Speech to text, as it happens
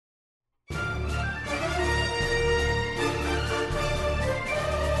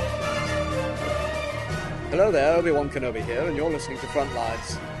Hello there, Obi-Wan Kenobi here, and you're listening to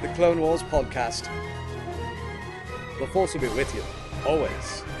Frontlines, the Clone Wars podcast. The Force will be with you,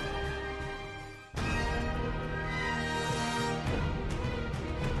 always.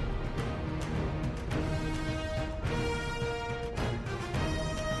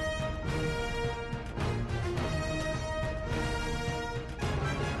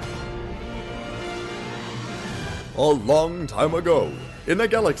 A long time ago, in a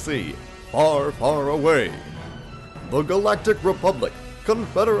galaxy far, far away, the Galactic Republic,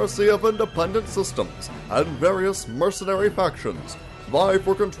 confederacy of independent systems, and various mercenary factions vie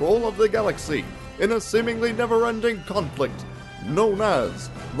for control of the galaxy in a seemingly never-ending conflict known as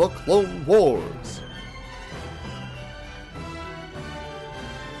the Clone Wars.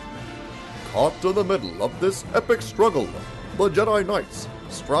 Caught in the middle of this epic struggle, the Jedi Knights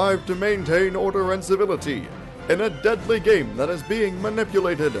strive to maintain order and civility in a deadly game that is being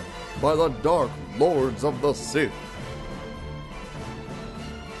manipulated by the Dark Lords of the Sith.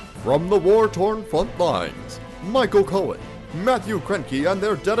 From the war-torn front lines, Michael Cohen, Matthew Krenke, and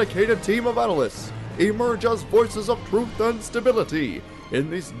their dedicated team of analysts emerge as voices of truth and stability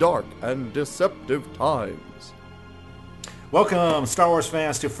in these dark and deceptive times. Welcome, Star Wars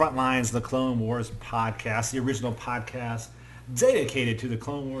fans, to Frontlines, the Clone Wars podcast, the original podcast dedicated to the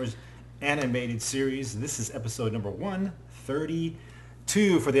Clone Wars animated series. This is episode number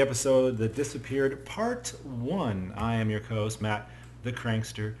 132 for the episode that disappeared, part 1. I am your co-host, Matt the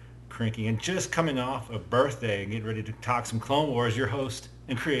Crankster Cranky, and just coming off a birthday and getting ready to talk some Clone Wars, your host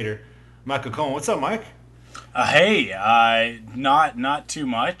and creator, Michael Cohen. What's up, Mike? Not too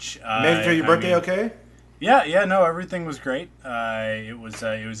much. Made it through your birthday, okay? Yeah, no, everything was great. It was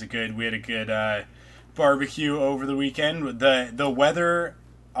we had a good barbecue over the weekend. The weather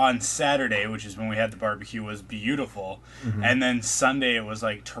on Saturday, which is when we had the barbecue, was beautiful, and then Sunday it was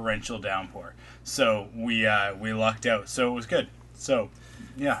like torrential downpour. So we lucked out. So it was good. So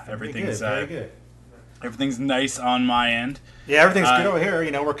yeah, everything's very good. Everything's nice on my end. Yeah, everything's good over here.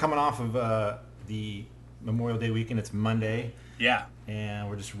 You know, we're coming off of the Memorial Day weekend. It's Monday. Yeah, and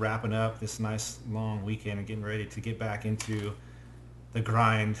we're just wrapping up this nice long weekend and getting ready to get back into the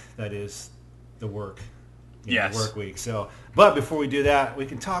grind that is the work. Yes. Work week. So, but before we do that, we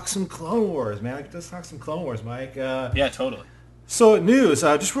can talk some Clone Wars, man. Let's talk some Clone Wars, Mike. Yeah, totally. So, news.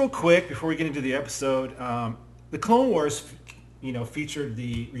 Just real quick before we get into the episode, the Clone Wars, featured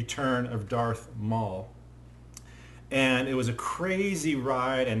the return of Darth Maul, and it was a crazy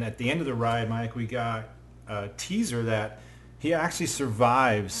ride. And at the end of the ride, Mike, we got a teaser that he actually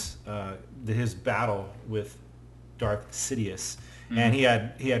survives his battle with Darth Sidious, and he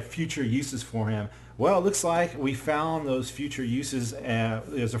had future uses for him. Well, it looks like we found those future uses.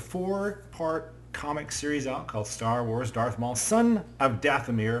 There's a 4-part comic series out called Star Wars Darth Maul, Son of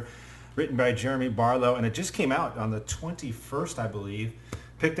Dathomir, written by Jeremy Barlow, and it just came out on the 21st, I believe.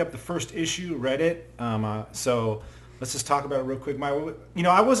 Picked up the first issue, read it. So let's just talk about it real quick.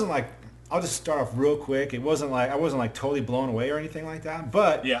 I wasn't like, I'll just start off real quick. I wasn't like totally blown away or anything like that,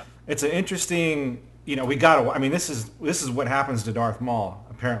 but yeah, it's an interesting. This is what happens to Darth Maul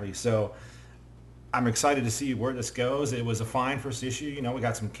apparently. So I'm excited to see where this goes. It was a fine first issue. We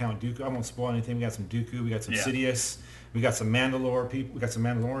got some Count Dooku. I won't spoil anything. We got some Dooku. We got some Sidious. We got some Mandalore people. We got some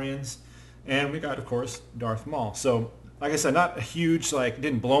Mandalorians, and we got, of course, Darth Maul. So, like I said, not a huge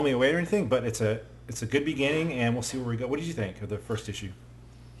didn't blow me away or anything, but it's a good beginning, and we'll see where we go. What did you think of the first issue?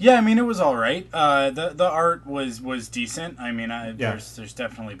 Yeah, it was all right. The art was decent. There's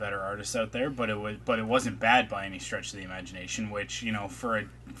definitely better artists out there, but it wasn't bad by any stretch of the imagination. Which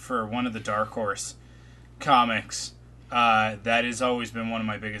for one of the Dark Horse comics, that has always been one of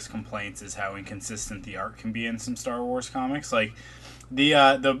my biggest complaints, is how inconsistent the art can be in some Star Wars comics. Like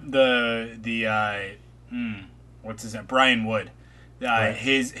what's his name? Brian Wood. Right.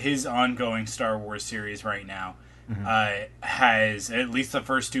 His ongoing Star Wars series right now has at least the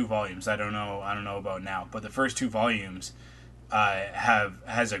first 2 volumes. I don't know about now, but the first 2 volumes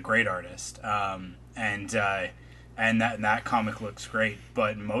has a great artist, and that comic looks great.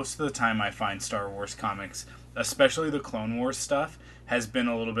 But most of the time, I find Star Wars comics, especially the Clone Wars stuff, has been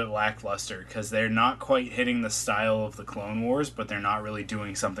a little bit lackluster because they're not quite hitting the style of the Clone Wars, but they're not really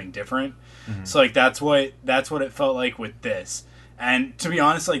doing something different. So that's what it felt like with this. And to be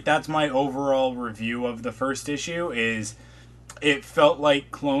honest, that's my overall review of the first issue. Is it felt like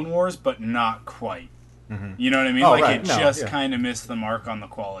Clone Wars, but not quite. You know what I mean? It kind of missed the mark on the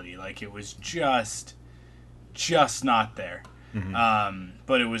quality. It was just not there.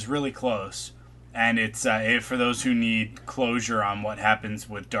 But it was really close. And it's for those who need closure on what happens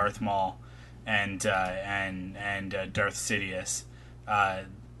with Darth Maul and Darth Sidious.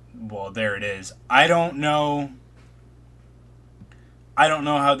 well, there it is. I don't know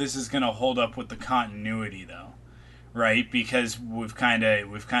how this is going to hold up with the continuity, though, right? Because we've kind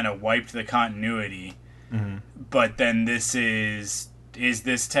of wiped the continuity, but then this is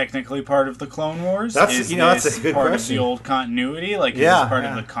this technically part of the Clone Wars? That's is that's this a good part question. of the old continuity? Like, is Yeah, this part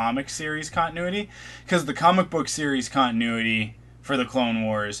yeah. of the comic series continuity? Because the comic book series continuity for the Clone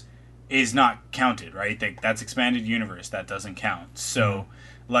Wars is not counted, right? That's expanded universe. That doesn't count. So,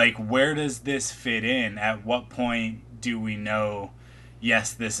 like, where does this fit in? At what point do we know,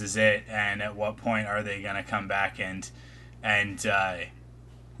 yes, this is it? And at what point are they going to come back and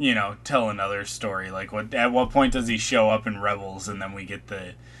tell another story? Like, at what point does he show up in Rebels, and then we get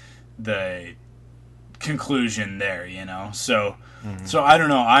the conclusion there? So I don't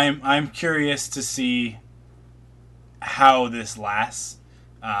know. I'm curious to see how this lasts.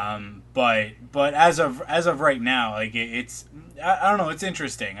 But as of right now, like it's I don't know. It's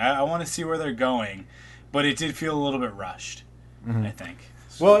interesting. I want to see where they're going, but it did feel a little bit rushed. I think.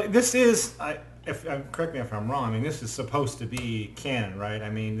 So, Well, this is, correct me if I'm wrong, I mean, this is supposed to be canon, right? I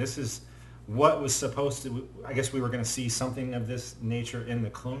mean, this is what was supposed to, I guess we were going to see something of this nature in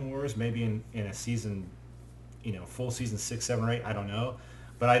the Clone Wars, maybe in a season, full season 6, 7, or 8, I don't know.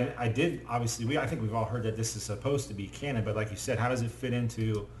 But I did, obviously, I think we've all heard that this is supposed to be canon, but like you said, how does it fit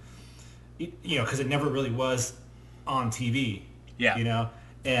into, because it never really was on TV, yeah.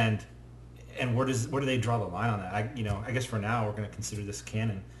 and where do they draw the line on that? I guess for now we're going to consider this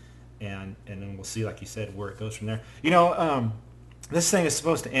canon, and then we'll see, like you said, where it goes from there. This thing is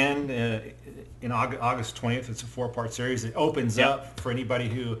supposed to end in August 20th. It's a 4-part series. It opens up, for anybody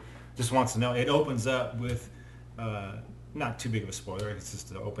who just wants to know, it opens up with, not too big of a spoiler, it's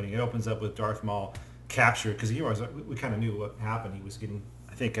just the opening. It opens up with Darth Maul captured, because we kind of knew what happened. He was getting,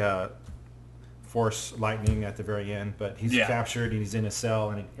 I think, Force lightning at the very end, but he's captured and he's in a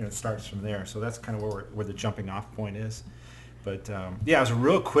cell, and it starts from there. So that's kind of where the jumping off point is. But it was a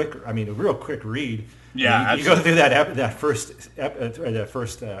real quick read. Yeah, you go through that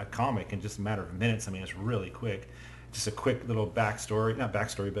first comic in just a matter of minutes. I mean, it's really quick. Just a quick little backstory, not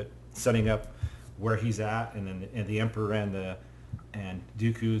backstory, but setting up where he's at, and then the Emperor and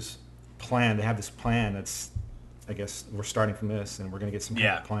Dooku's plan. They have this plan that's, I guess we're starting from this, and we're going to get some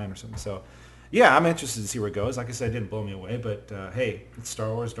kind of plan or something. So, yeah, I'm interested to see where it goes. Like I said, it didn't blow me away, but hey, it's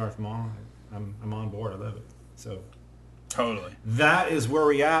Star Wars, Darth Maul. I'm on board. I love it. So totally. that is where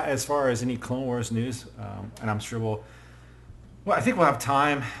we at as far as any Clone Wars news, and I'm sure I think we'll have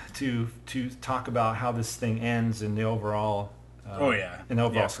time to talk about how this thing ends in the overall. In the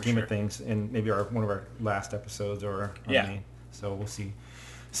overall scheme of things, and maybe one of our last episodes or main. So we'll see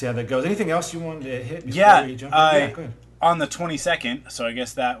how that goes. Anything else you wanted to hit before we jump in? Go ahead. On the 22nd, so I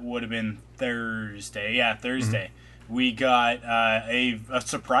guess that would have been Thursday. Yeah, Thursday. We got a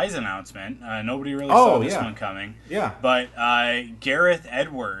surprise announcement. Nobody really saw this one coming. Yeah. But Gareth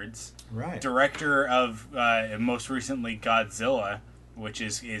Edwards, right, director of most recently Godzilla, which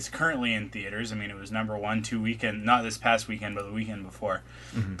is currently in theaters. I mean, it was number 1 2 weekend, not this past weekend, but the weekend before.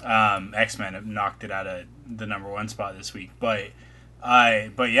 X-Men have knocked it out of the number 1 spot this week. But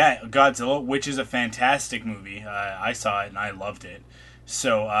yeah, Godzilla, which is a fantastic movie. I saw it and I loved it.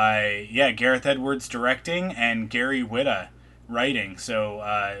 So Gareth Edwards directing and Gary Whitta writing. So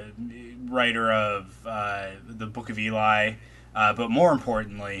writer of the Book of Eli, but more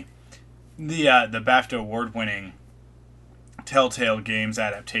importantly, the BAFTA award-winning Telltale Games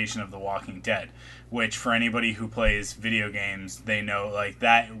adaptation of The Walking Dead, which for anybody who plays video games, they know, like,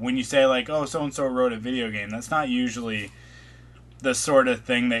 that when you say, like, oh, so-and-so wrote a video game, that's not usually the sort of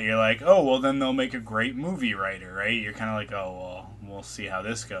thing that you're like, oh, well, then they'll make a great movie writer, right? You're kind of like, oh, well, we'll see how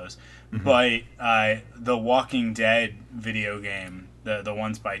this goes. But the Walking Dead video game, the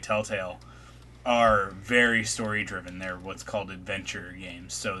ones by Telltale, are very story-driven. They're what's called adventure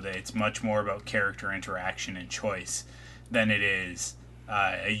games, so that it's much more about character interaction and choice than it is.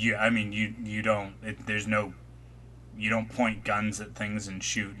 You don't point guns at things and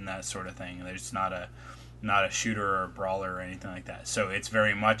shoot and that sort of thing. There's not a shooter or a brawler or anything like that. So it's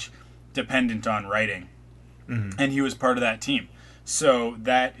very much dependent on writing, and he was part of that team. So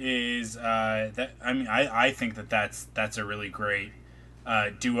that is I think that's a really great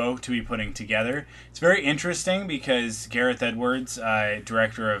duo to be putting together. It's very interesting because Gareth Edwards,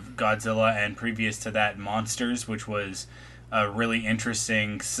 director of Godzilla and previous to that Monsters, which was a really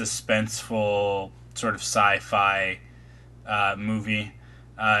interesting, suspenseful sort of sci-fi movie,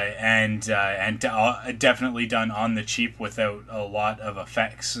 and definitely done on the cheap without a lot of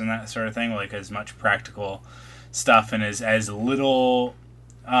effects and that sort of thing, like as much practical stuff and as little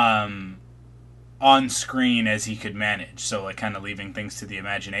on screen as he could manage. So like kind of leaving things to the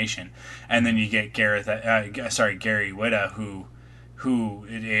imagination. And then you get Gary Whitta, who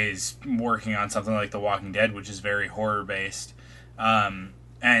is working on something like The Walking Dead, which is very horror based. And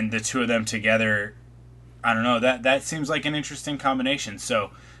the two of them together, I don't know, that seems like an interesting combination.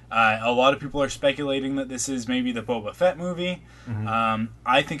 So a lot of people are speculating that this is maybe the Boba Fett movie.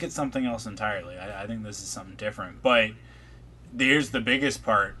 I think it's something else entirely. I think this is something different. But here's the biggest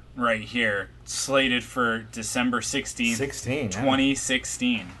part right here, slated for December 16th,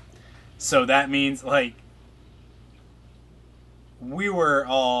 2016. So that means, like, we were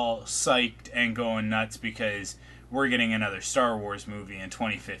all psyched and going nuts because we're getting another Star Wars movie in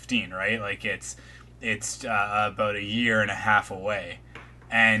 2015, right? Like, it's about a year and a half away.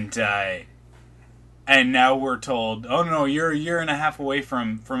 And now we're told, oh no, you're a year and a half away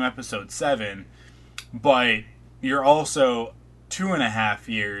from Episode 7, but you're also 2.5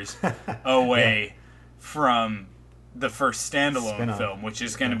 years away from the first standalone film, which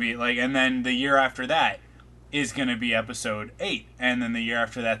is going to be like, and then the year after that is going to be Episode 8, and then the year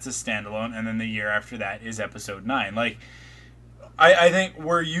after that's a standalone, and then the year after that is Episode 9. Like, I think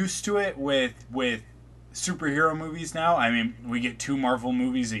we're used to it with superhero movies now. I mean, we get 2 Marvel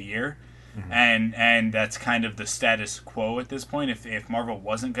movies a year, and that's kind of the status quo at this point. If Marvel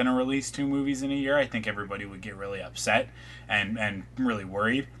wasn't going to release 2 movies in a year, I think everybody would get really upset and really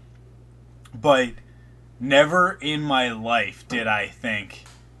worried. But never in my life did I think,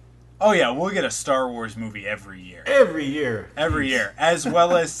 oh yeah, we'll get a Star Wars movie every year. Every year. As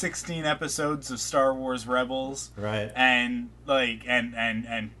well as 16 episodes of Star Wars Rebels. Right. And like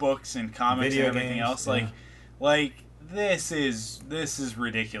and books and comics Video and everything games, else. Like this is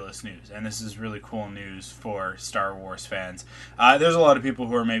ridiculous news, and this is really cool news for Star Wars fans. There's a lot of people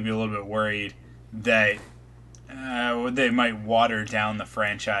who are maybe a little bit worried that they might water down the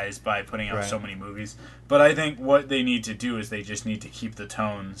franchise by putting out so many movies. But I think what they need to do is they just need to keep the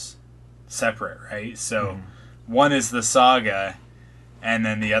tones separate, right? So one is the saga, and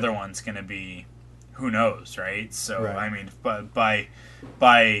then the other one's going to be who knows, right? So I mean, but by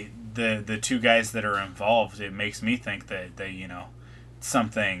the 2 guys that are involved, it makes me think that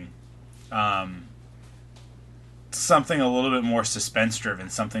something a little bit more suspense driven,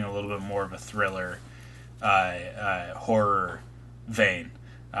 something a little bit more of a thriller, horror vein,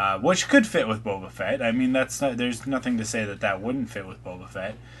 which could fit with Boba Fett. I mean, there's nothing to say that wouldn't fit with Boba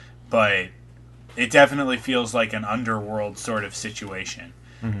Fett, but it definitely feels like an underworld sort of situation,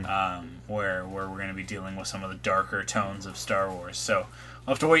 where we're going to be dealing with some of the darker tones of Star Wars. So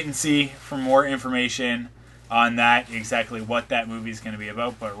I'll have to wait and see for more information on that, exactly what that movie is going to be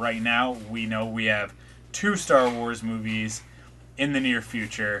about. But right now, we know we have 2 Star Wars movies in the near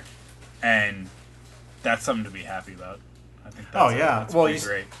future, and that's something to be happy about. I think that's pretty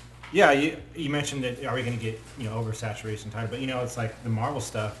great. Yeah, you mentioned that, are we going to get oversaturation tired? But it's like the Marvel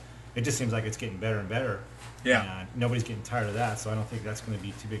stuff, it just seems like it's getting better and better. Yeah. And nobody's getting tired of that, so I don't think that's going to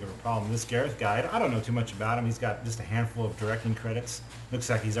be too big of a problem. This Gareth guy, I don't know too much about him. He's got just a handful of directing credits.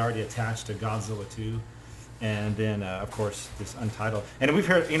 Looks like he's already attached to Godzilla 2. And then, of course, this Untitled. And we've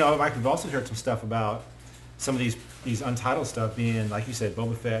heard, Mike, we've also heard some stuff about some of these Untitled stuff being, like you said,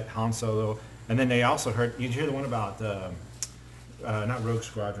 Boba Fett, Han Solo. And then they also heard, you hear the one about, not Rogue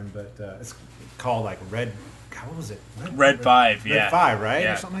Squadron, but it's called like Red, what was it? Red 5, yeah. Red 5, right?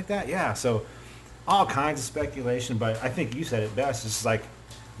 Yeah. Or something like that, yeah. So all kinds of speculation, but I think you said it best. It's like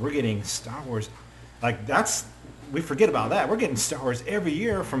we're getting Star Wars, like we forget about that. We're getting Star Wars every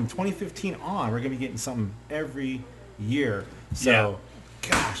year from 2015 on. We're going to be getting something every year. So,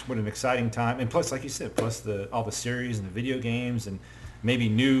 gosh, what an exciting time. And plus, like you said, plus all the series and the video games and maybe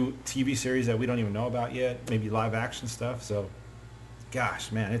new TV series that we don't even know about yet, maybe live action stuff. So,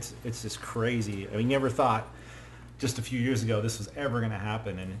 gosh, man, it's just crazy. I mean, never thought just a few years ago this was ever going to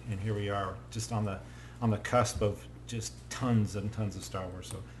happen, and here we are, just on the cusp of just tons and tons of Star Wars.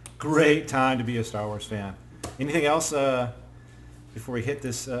 So great time to be a Star Wars fan. Anything else before we hit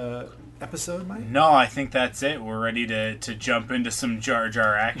this episode, Mike? No, I think that's it. We're ready to jump into some Jar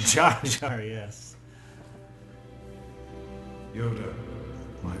Jar action. Jar Jar, yes. Yoda,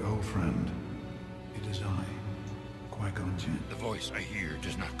 my old friend, it is I, Qui-Gon Jinn. The voice I hear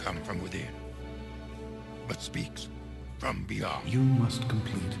does not come from within, but speaks from beyond. You must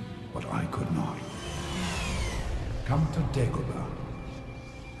complete what I could not. Come to Dagobah.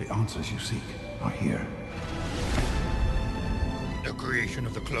 The answers you seek are here. The creation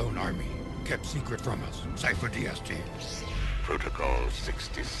of the clone army, kept secret from us, Cypher DST. Protocol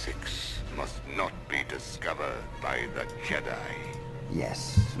 66 must not be discovered by the Jedi.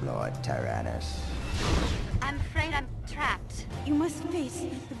 Yes, Lord Tyrannus. I'm afraid I'm Trapped. You must face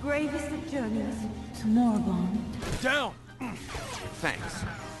the gravest of journeys to Moribond. Down! Thanks.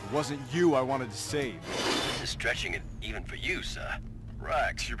 It wasn't you I wanted to save. This is stretching it even for you, sir.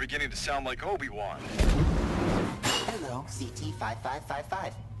 Rex, you're beginning to sound like Obi-Wan. Hello,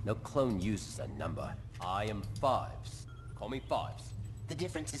 CT-5555. No clone uses a number. I am Fives. Call me Fives. The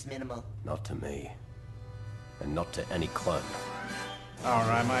difference is minimal. Not to me. And not to any clone. All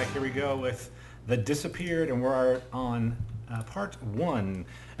right, Mike, here we go with The Disappeared, and we're on part 1.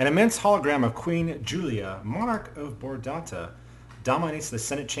 An immense hologram of Queen Julia, monarch of Bordata, dominates the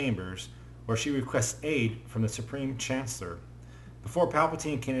Senate chambers, where she requests aid from the Supreme Chancellor. Before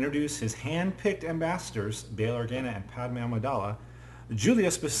Palpatine can introduce his hand-picked ambassadors, Bail Organa and Padme Amidala,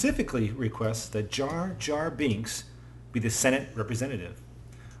 Julia specifically requests that Jar Jar Binks be the Senate representative.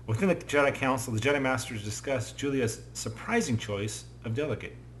 Within the Jedi Council, the Jedi Masters discuss Julia's surprising choice of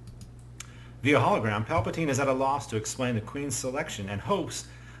delegate. Via hologram, Palpatine is at a loss to explain the Queen's selection and hopes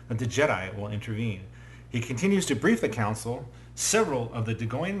that the Jedi will intervene. He continues to brief the Council. Several of the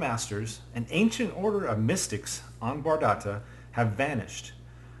Dagoian Masters, an ancient order of mystics on Bordata, have vanished.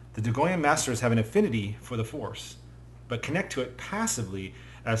 The Dagoian Masters have an affinity for the Force, but connect to it passively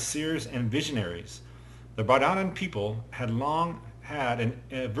as seers and visionaries. The Bardatan people had long had an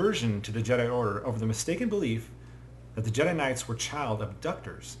aversion to the Jedi Order over the mistaken belief that the Jedi Knights were child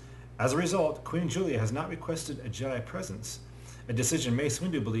abductors. As a result, Queen Julia has not requested a Jedi presence, a decision Mace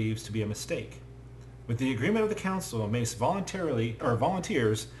Windu believes to be a mistake. With the agreement of the Council, Mace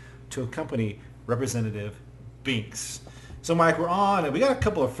volunteers to accompany Representative Binks. So, Mike, we're on, and we got a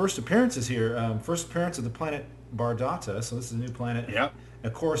couple of first appearances here. First appearance of the planet Bardata, so this is a new planet. Yep.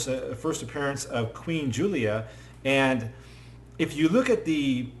 Of course, a first appearance of Queen Julia, and if you look at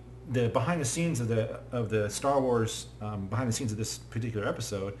the behind the scenes of the Star Wars behind the scenes of this particular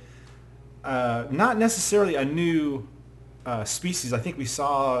episode, not necessarily a new species. I think we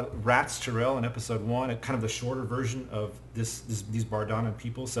saw Rats Tyrell in episode 1, kind of the shorter version of these Bardatan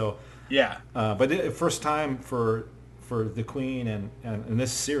people. So yeah, but first time for the Queen and in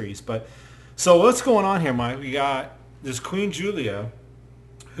this series. But so what's going on here, Mike? We got this Queen Julia,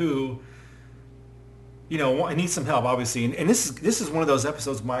 who needs some help, obviously, and this is one of those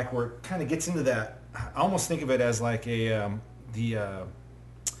episodes, Mike, where it kind of gets into that. I almost think of it as like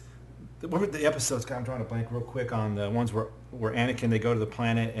what were the episodes? I'm trying to blank real quick on the ones where Anakin, they go to the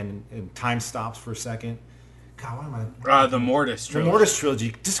planet and time stops for a second. God, what am I? The Mortis trilogy. The Mortis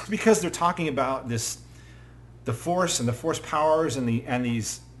trilogy, just because they're talking about the Force and the Force powers and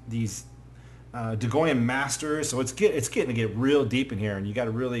these Dagoian Masters. So it's getting to get real deep in here, and you got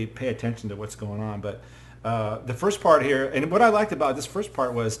to really pay attention to what's going on. But the first part here, and what I liked about this first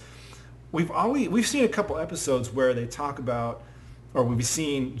part was we've seen a couple episodes where they talk about, or we've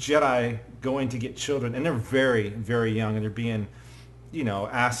seen Jedi going to get children, and they're very, very young, and they're being,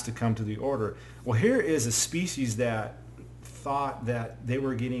 asked to come to the Order. Well, here is a species that thought that they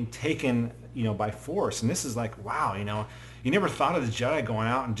were getting taken, by force, and this is like, wow, you never thought of the Jedi going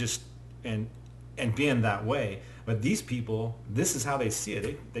out and just and being that way. But these people, this is how they see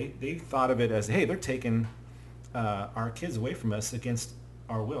it. They thought of it as, hey, they're taking our kids away from us against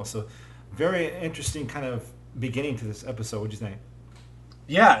our will. So very interesting kind of beginning to this episode. What do you think?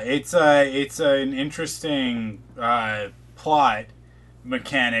 Yeah, it's an interesting plot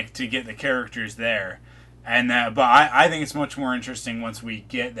mechanic to get the characters there, and but I think it's much more interesting once we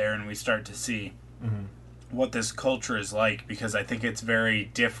get there and we start to see what this culture is like, because I think it's very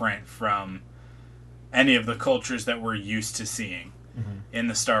different from any of the cultures that we're used to seeing in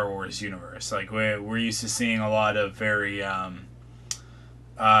the Star Wars universe. Like we're used to seeing a lot of very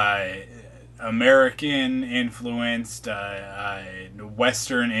American influenced,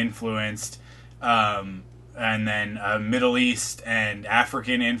 Western influenced, and then Middle East and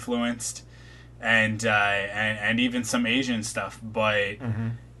African influenced, and even some Asian stuff. But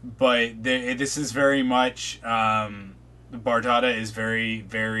this is very much Bardata is very,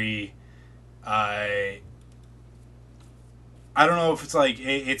 very. I don't know if it's like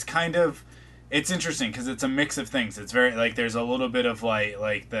it's kind of. It's interesting because it's a mix of things. It's very like there's a little bit of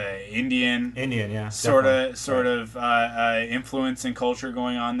like the Indian, yeah, sort of influence and culture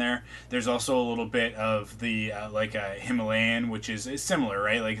going on there. There's also a little bit of the like a Himalayan, which is similar,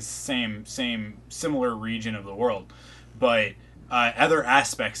 right? Like it's the similar region of the world, but other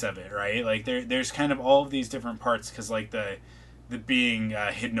aspects of it, right? Like there's kind of all of these different parts, because like the being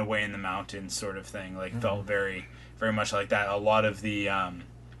hidden away in the mountains sort of thing, like felt very, very much like that. A lot of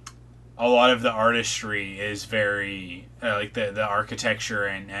the artistry is very like the architecture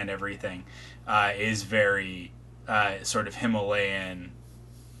and everything is very sort of Himalayan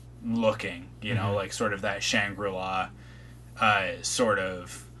looking, you know, like sort of that Shangri-La sort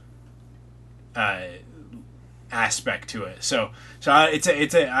of aspect to it. So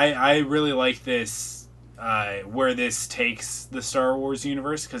I really like this where this takes the Star Wars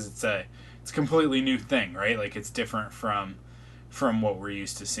universe, because it's a completely new thing, right? Like it's different from what we're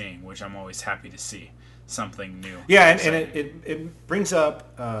used to seeing, which I'm always happy to see something new. Yeah, and it brings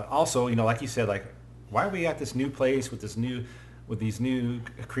up also, you know, like you said, like why are we at this new place with these new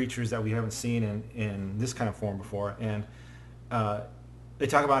creatures that we haven't seen in this kind of form before, and they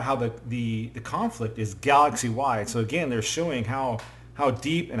talk about how the conflict is galaxy wide. So again, they're showing how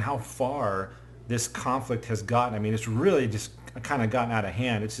deep and how far this conflict has gotten. I mean, it's really just kind of gotten out of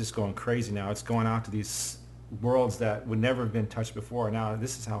hand. It's just going crazy now. It's going out to these worlds that would never have been touched before. Now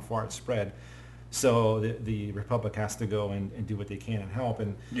this is how far it's spread. So the Republic has to go and do what they can and help.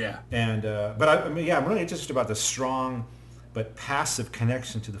 And but I mean, yeah, I'm really interested about the strong but passive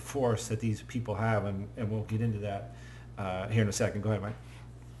connection to the Force that these people have, and we'll get into that here in a second. Go ahead, Mike.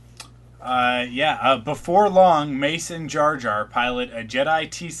 Before long, Mace and Jar Jar pilot a Jedi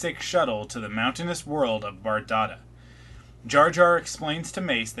T6 shuttle to the mountainous world of Bardata. Jar Jar explains to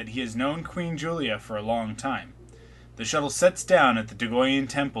Mace that he has known Queen Julia for a long time. The shuttle sets down at the Dagoyan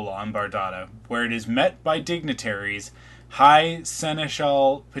Temple on Bardata, where it is met by dignitaries High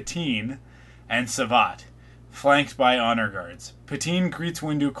Seneschal Patine and Savat, flanked by honor guards. Patine greets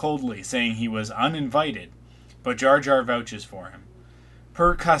Windu coldly, saying he was uninvited, but Jar Jar vouches for him.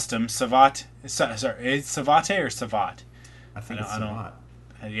 Per custom, Savat... Sorry, is Savate or Savat? I think it's Savat.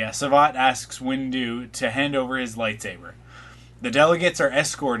 Savat asks Windu to hand over his lightsaber. The delegates are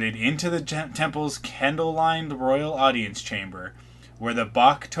escorted into the temple's candle-lined royal audience chamber, where the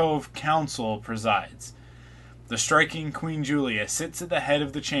Bok Tov Council presides. The striking Queen Julia sits at the head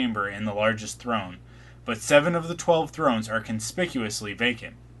of the chamber in the largest throne, but 7 of the 12 thrones are conspicuously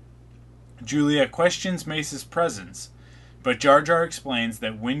vacant. Julia questions Mace's presence, but Jar Jar explains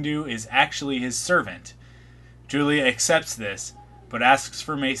that Windu is actually his servant. Julia accepts this, but asks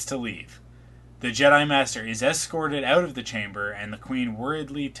for Mace to leave. The Jedi Master is escorted out of the chamber, and the Queen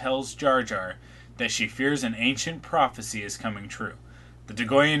worriedly tells Jar Jar that she fears an ancient prophecy is coming true. The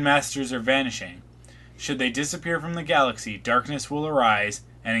Dagoyan Masters are vanishing. Should they disappear from the galaxy, darkness will arise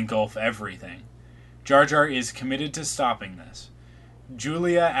and engulf everything. Jar Jar is committed to stopping this.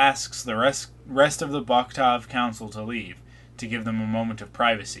 Julia asks the rest of the Bok Tov Council to leave, to give them a moment of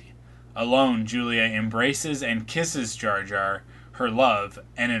privacy. Alone, Julia embraces and kisses Jar Jar, her love,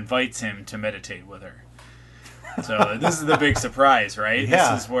 and invites him to meditate with her. So this is the big surprise, right?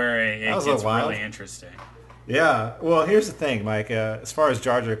 Yeah. This is where it gets really interesting. Yeah. Well, here's the thing, Mike. As far as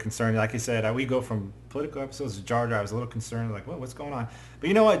Jar Jar is concerned, like you said, we go from political episodes to Jar Jar. I was a little concerned, like, what's going on? But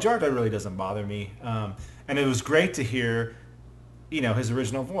you know what? Jar Jar really doesn't bother me. And it was great to hear, you know, his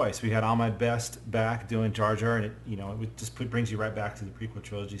original voice. We had Ahmed Best back doing Jar Jar, and it just brings you right back to the prequel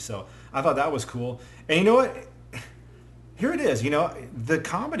trilogy. So I thought that was cool. And you know what? Here it is, the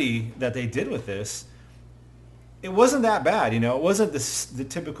comedy that they did with this, it wasn't that bad, It wasn't the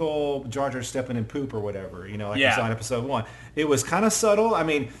typical Jar Jar stepping in poop or whatever, like we saw in episode 1. It was kind of subtle. I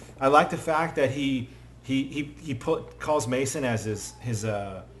mean, I like the fact that he calls Mason as his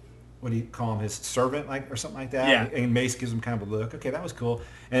what do you call him, his servant, or something like that. Yeah. And Mace gives him kind of a look. Okay, that was cool.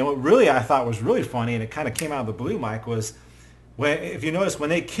 And what really I thought was really funny, and it kind of came out of the blue, Mike, was if you notice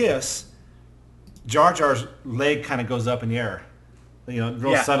when they kiss, Jar Jar's leg kind of goes up in the air,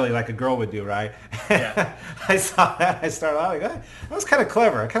 real subtly, like a girl would do, right? Yeah. I saw that. I started out like, that was kind of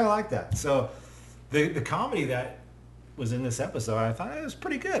clever. I kind of like that. So the comedy that was in this episode, I thought it was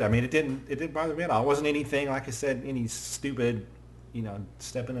pretty good. I mean, it didn't bother me at all. It wasn't anything, like I said, any stupid,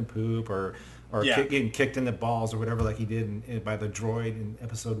 stepping in poop or getting kicked in the balls or whatever, like he did by the droid in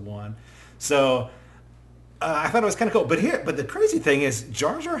episode 1. So I thought it was kind of cool. But the crazy thing is,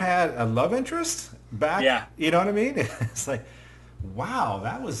 Jar Jar had a love interest back. Yeah. You know what I mean? It's like, wow,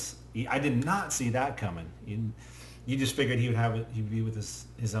 I did not see that coming. You just figured he'd be with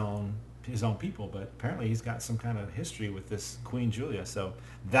his own people, but apparently he's got some kind of history with this Queen Julia. So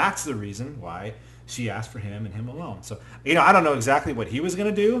that's the reason why she asked for him and him alone. So, I don't know exactly what he was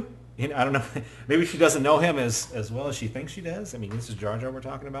going to do. I don't know. Maybe she doesn't know him as well as she thinks she does. I mean, this is Jar Jar we're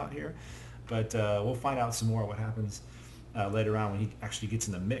talking about here. But we'll find out some more what happens later on when he actually gets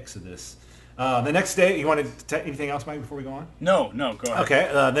in the mix of this. The next day, you wanted anything else, Mike, before we go on? No, go ahead.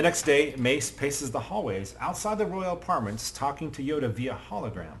 Okay, the next day, Mace paces the hallways outside the royal apartments, talking to Yoda via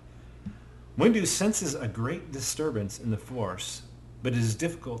hologram. Windu senses a great disturbance in the Force, but it is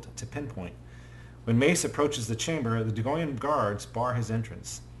difficult to pinpoint. When Mace approaches the chamber, the Dagoyan guards bar his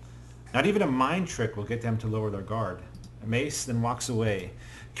entrance. Not even a mind trick will get them to lower their guard. Mace then walks away.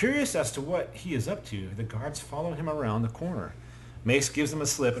 Curious as to what he is up to, the guards follow him around the corner. Mace gives them a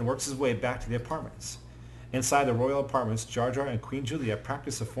slip and works his way back to the apartments. Inside the royal apartments, Jar Jar and Queen Julia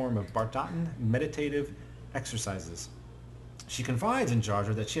practice a form of Bardatan meditative exercises. She confides in Jar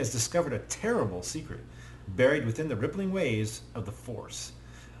Jar that she has discovered a terrible secret buried within the rippling waves of the Force.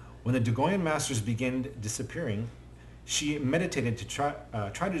 When the Dugoyan Masters began disappearing, she meditated to try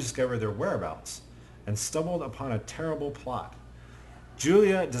to discover their whereabouts and stumbled upon a terrible plot.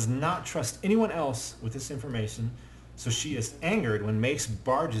 Julia does not trust anyone else with this information, so she is angered when Mace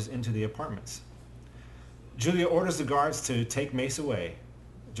barges into the apartments. Julia orders the guards to take Mace away.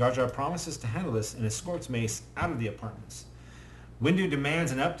 Jar Jar promises to handle this and escorts Mace out of the apartments. Windu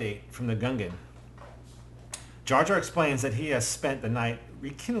demands an update from the Gungan. Jar Jar explains that he has spent the night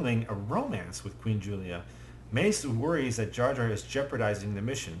rekindling a romance with Queen Julia. Mace worries that Jar Jar is jeopardizing the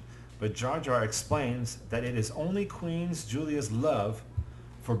mission, but Jar Jar explains that it is only Queen Julia's love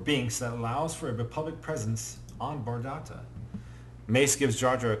for Binks that allows for a Republic presence on Bardata. Mace gives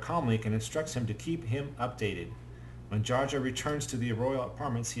Jar Jar a comlink and instructs him to keep him updated. When Jar Jar returns to the royal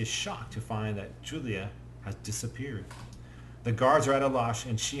apartments, he is shocked to find that Julia has disappeared. The guards are at a loss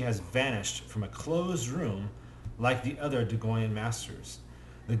and she has vanished from a closed room like the other Dugoyan Masters.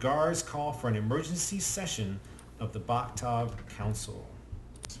 The guards call for an emergency session of the Bakhtov Council.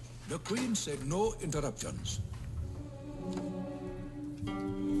 The Queen said no interruptions.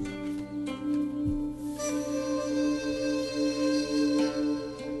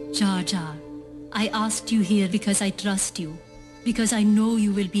 Jar Jar, I asked you here because I trust you, because I know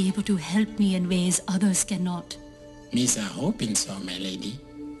you will be able to help me in ways others cannot. Misa hoping so, my lady.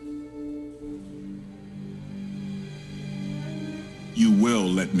 You will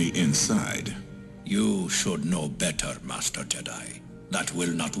let me inside. You should know better, Master Jedi. That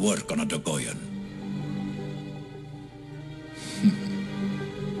will not work on a Dugoyan.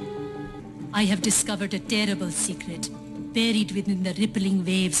 I have discovered a terrible secret, buried within the rippling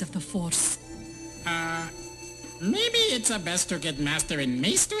waves of the Force. Maybe it's best to get Master and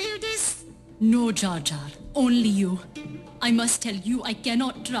Mace to hear this? No, Jar Jar. Only you. I must tell you I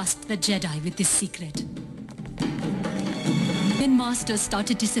cannot trust the Jedi with this secret. When Masters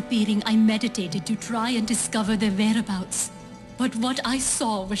started disappearing, I meditated to try and discover their whereabouts. But what I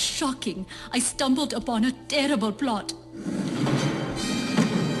saw was shocking. I stumbled upon a terrible plot.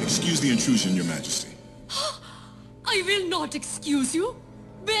 Excuse the intrusion, Your Majesty. I will not excuse you.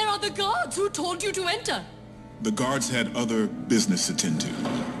 Where are the guards who told you to enter? The guards had other business to tend to.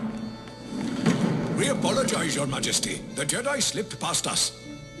 We apologize, Your Majesty. The Jedi slipped past us.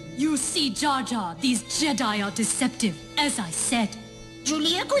 You see, Jar Jar, these Jedi are deceptive, as I said.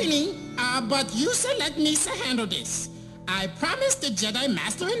 Julia Queenie, but you said let Misa handle this. I promise the Jedi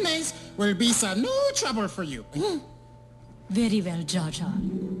Master and Mace will be no trouble for you. Very well, Jar Jar.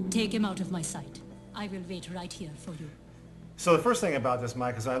 Take him out of my sight. I will wait right here for you. So the first thing about this,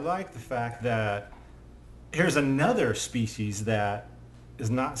 Mike, is I like the fact that here's another species that is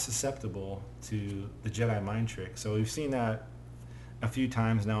not susceptible to the Jedi mind trick. So we've seen that a few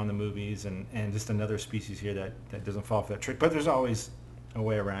times now in the movies, and just another species here that doesn't fall for that trick. But there's always a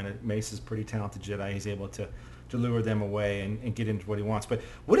way around it. Mace is a pretty talented Jedi. He's able to lure them away and get into what he wants. But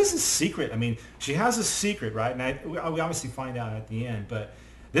what is his secret? I mean, she has a secret, right? And we obviously find out at the end, but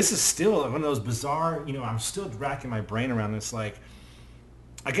this is still one of those bizarre, I'm still racking my brain around this. Like,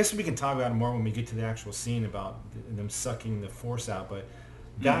 I guess we can talk about it more when we get to the actual scene about them sucking the Force out, but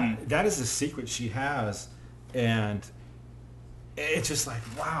that is the secret she has, and it's just like,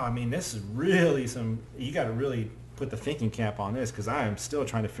 wow, I mean, this is really you got to really put the thinking cap on this, because I am still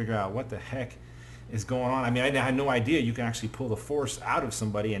trying to figure out what the heck is going on. I mean, I had no idea you can actually pull the Force out of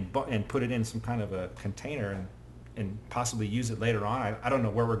somebody and put it in some kind of a container and possibly use it later on. I don't know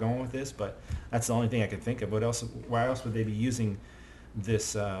where we're going with this, but that's the only thing I can think of. Why else would they be using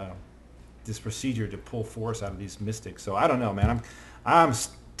this this procedure to pull Force out of these mystics? So I don't know, man. I'm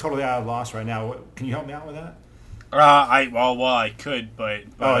totally out of loss right now. Can you help me out with that? I could, but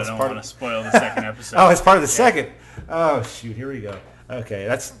I don't want to spoil the second episode. Oh, it's part of the second. Oh shoot, here we go. Okay,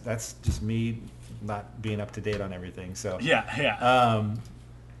 that's just me not being up to date on everything. So yeah.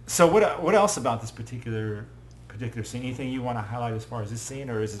 So what else about this particular scene? Anything you want to highlight as far as this scene,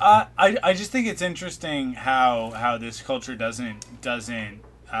 or is it? I just think it's interesting how this culture doesn't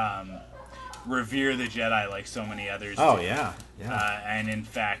revere the Jedi like so many others do. Oh yeah. And in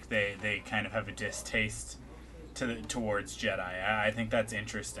fact, they kind of have a distaste towards Jedi. I think that's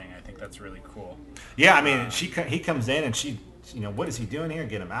interesting. I think that's really cool. Yeah, I mean, he comes in and she, what is he doing here?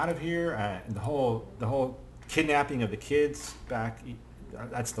 Get him out of here. And the whole kidnapping of the kids back.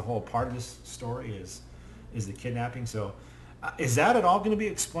 That's the whole part of this story is is the kidnapping. So is that at all going to be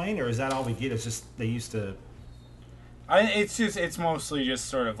explained, or is that all we get? It's just they used to... It's mostly just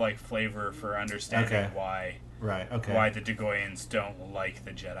sort of like flavor for understanding why the Dagoyans don't like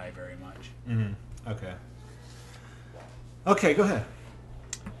the Jedi very much. Mm-hmm. Okay, go ahead.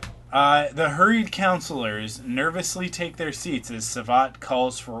 The hurried counselors nervously take their seats as Savat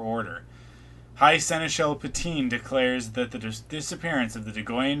calls for order. High Seneschal Patine declares that the disappearance of the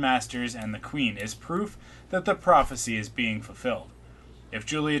Dagoyan masters and the Queen is proof that the prophecy is being fulfilled. If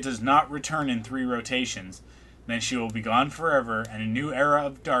Julia does not return in 3 rotations, then she will be gone forever, and a new era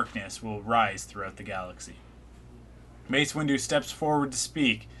of darkness will rise throughout the galaxy. Mace Windu steps forward to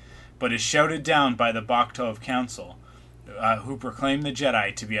speak, but is shouted down by the Baktov Council, who proclaim the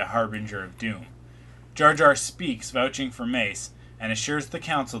Jedi to be a harbinger of doom. Jar Jar speaks, vouching for Mace, and assures the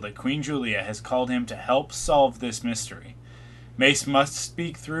Council that Queen Julia has called him to help solve this mystery. Mace must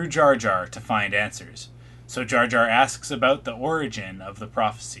speak through Jar Jar to find answers, so Jar Jar asks about the origin of the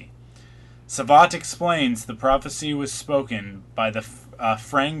prophecy. Savat explains the prophecy was spoken by the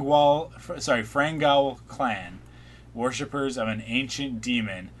Frangal clan, worshippers of an ancient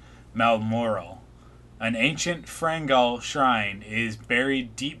demon, Malmoral. An ancient Frangal shrine is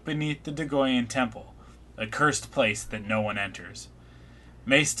buried deep beneath the Dagoyan temple, a cursed place that no one enters.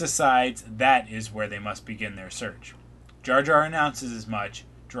 Mace decides that is where they must begin their search. Jar Jar announces as much,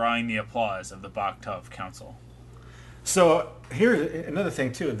 drawing the applause of the Baktov Council. So here's another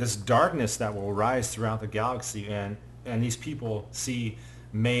thing too, this darkness that will rise throughout the galaxy, and these people see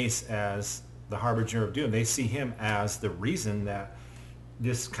Mace as the harbinger of doom. They see him as the reason that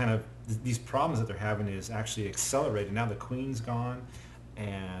this kind of, these problems that they're having is actually accelerated. Now the Queen's gone,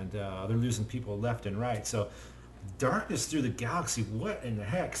 and they're losing people left and right. So darkness through the galaxy, what in the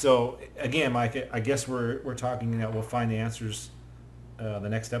heck? So again, Mike, I guess we're talking that we'll find the answers the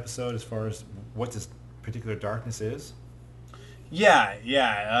next episode as far as what this particular darkness is. Yeah.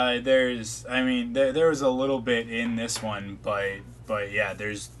 There was a little bit in this one, but yeah,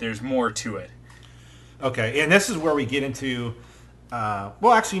 there's more to it. Okay, and this is where we get into.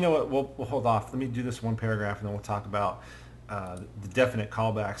 Well, actually, you know what? We'll hold off. Let me do this one paragraph, and then we'll talk about the definite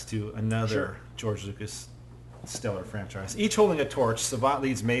callbacks to another George Lucas stellar franchise. Each holding a torch, Savat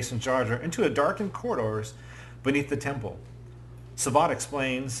leads Mace and Jar Jar into a darkened corridors beneath the temple. Savat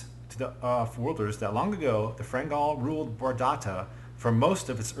explains to the worlders that long ago, the Frangal ruled Bordata for most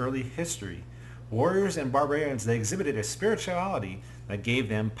of its early history. Warriors and barbarians, they exhibited a spirituality that gave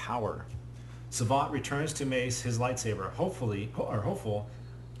them power. Savat returns to Mace his lightsaber, hopeful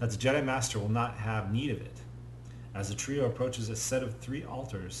that the Jedi Master will not have need of it. As the trio approaches a set of 3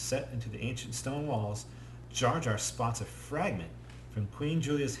 altars set into the ancient stone walls, Jar Jar spots a fragment from Queen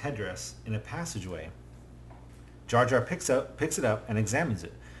Julia's headdress in a passageway. Jar Jar picks it up and examines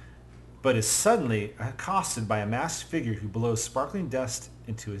it, but is suddenly accosted by a masked figure who blows sparkling dust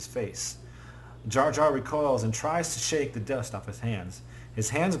into his face. Jar Jar recoils and tries to shake the dust off his hands. His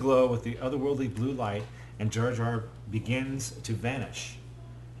hands glow with the otherworldly blue light, and Jar Jar begins to vanish.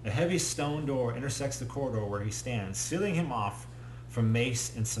 A heavy stone door intersects the corridor where he stands, sealing him off from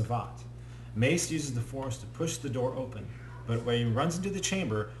Mace and Savat. Mace uses the Force to push the door open, but when he runs into the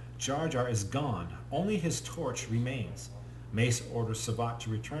chamber, Jar Jar is gone. Only his torch remains. Mace orders Savat to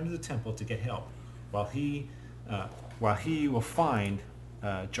return to the temple to get help, while he will find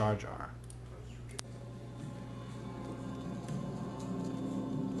Jar Jar.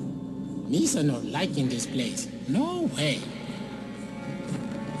 Misa not liking this place. No way.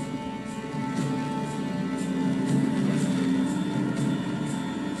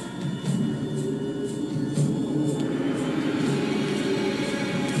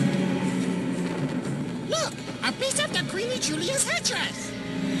 Look, a piece of the Queenie Julia's headdress.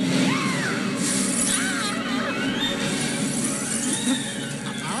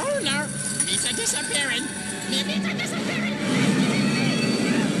 Oh no, Misa disappearing. Misa disappearing.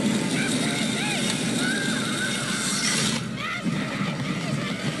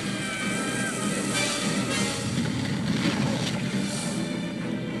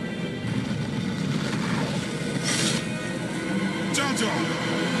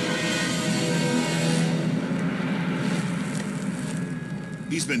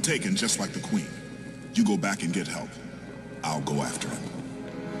 He's been taken just like the Queen. You go back and get help. I'll go after him.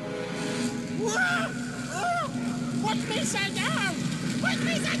 Put Misa down! Put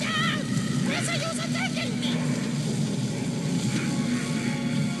Misa down! Misa, you're attacking me!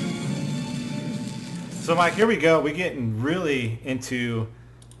 So, Mike, here we go. We're getting really into,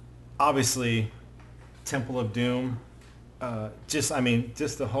 obviously, Temple of Doom. Just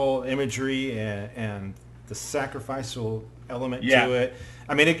the whole imagery and the sacrificial element Yeah. to it.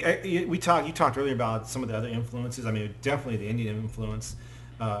 I mean, you talked earlier about some of the other influences. I mean, definitely the Indian influence,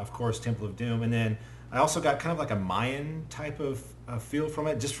 of course, Temple of Doom, and then I also got kind of like a Mayan type of feel from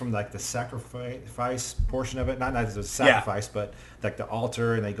it, just from like the sacrifice portion of it. Not as a sacrifice, but like the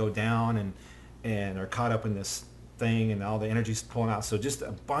altar, and they go down and are caught up in this thing, and all the energy's pulling out. So just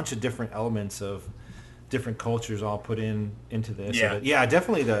a bunch of different elements of different cultures all put into this. Yeah. Yeah,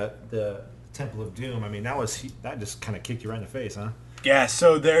 definitely the Temple of Doom. I mean, that just kind of kicked you right in the face, huh? Yeah,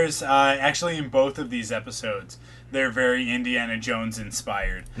 so there's actually in both of these episodes, they're very Indiana Jones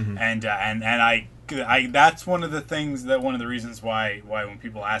inspired, and I that's one of the reasons why when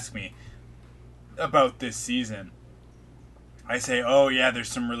people ask me about this season, I say, oh yeah, there's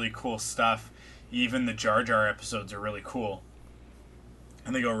some really cool stuff. Even the Jar Jar episodes are really cool.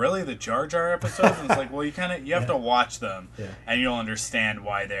 And they go, really, the Jar Jar episodes? And it's like, well, you have to watch them, and you'll understand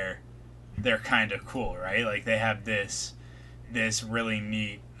why they're kind of cool, right? Like they have this really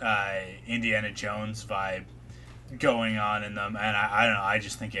neat Indiana Jones vibe going on in them, and I don't know. I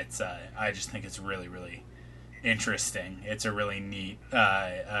just think it's really, really interesting. It's a really neat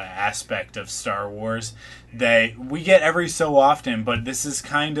aspect of Star Wars that we get every so often, but this is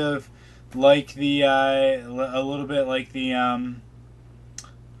kind of like a little bit like the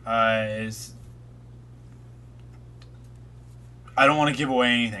I don't want to give away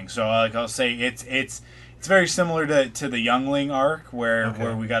anything, so I'll say it's very similar to the Youngling arc,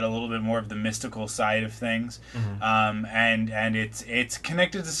 where we got a little bit more of the mystical side of things, and it's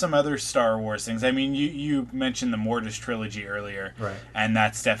connected to some other Star Wars things. I mean, you mentioned the Mortis trilogy earlier, right? And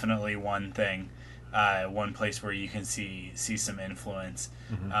that's definitely one thing, one place where you can see some influence,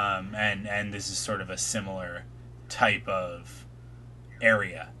 and this is sort of a similar type of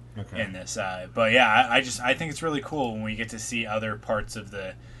area in this. But yeah, I think it's really cool when we get to see other parts of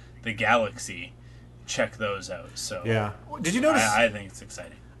the galaxy. Check those out. So yeah, did you notice? I think it's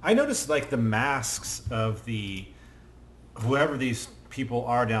exciting. I noticed like the masks of whoever these people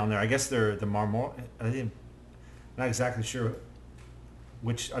are down there. I guess they're the Marmor. I'm not exactly sure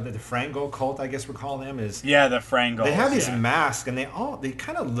which are the Frangol cult. I guess we call them is. Yeah, the Frangol. They have these masks, and they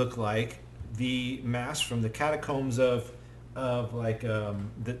kind of look like the masks from the catacombs of like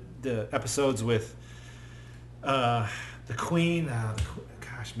the episodes with the Queen.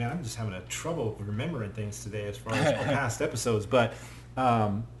 Gosh, man, I'm just having a trouble remembering things today as far as past episodes. But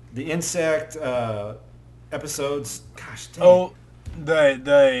the insect episodes, gosh dang. Oh,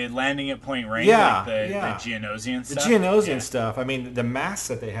 the landing at Point Range, like the Geonosian stuff. The Geonosian stuff. I mean, the masks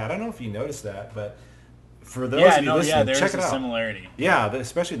that they had. I don't know if you noticed that, but for those of you listening, there's check it a out. Similarity. Yeah,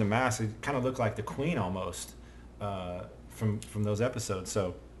 especially the masks. It kind of looked like the Queen almost from those episodes.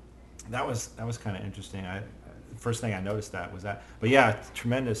 So that was kind of interesting. First thing I noticed was that, but yeah,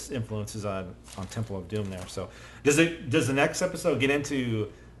 tremendous influences on Temple of Doom there. So does the next episode get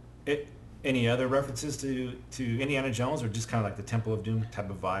into any other references to Indiana Jones, or just kind of like the Temple of Doom type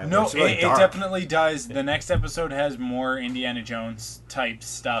of vibe? No, really it definitely does. The next episode has more Indiana Jones type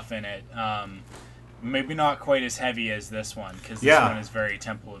stuff in it. Maybe not quite as heavy as this one, because this one is very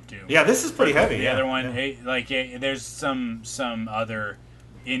Temple of Doom. Yeah, this is pretty heavy. The other one, there's some other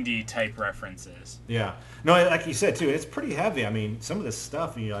indie type references. Yeah, no, like you said too, it's pretty heavy. I mean, some of this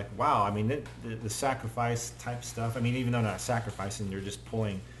stuff, and you're like, wow. I mean, the sacrifice type stuff. I mean, even though not sacrificing, you're just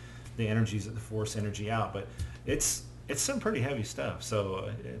pulling the energies of the Force energy out. But it's some pretty heavy stuff. So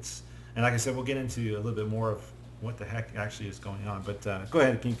and like I said, we'll get into a little bit more of what the heck actually is going on. But go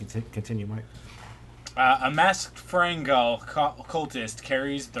ahead, can you continue, Mike? A masked Frangol cultist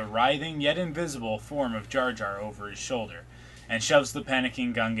carries the writhing yet invisible form of Jar Jar over his shoulder and shoves the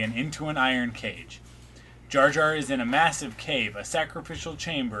panicking Gungan into an iron cage. Jar Jar is in a massive cave, a sacrificial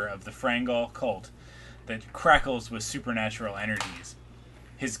chamber of the Frangol cult that crackles with supernatural energies.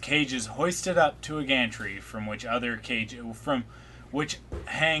 His cage is hoisted up to a gantry from which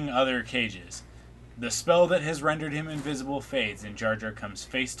hang other cages. The spell that has rendered him invisible fades, and Jar Jar comes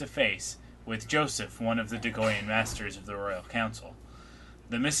face to face with Joseph, one of the Dagoyan masters of the Royal Council.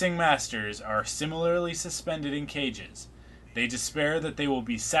 The missing masters are similarly suspended in cages. They despair that they will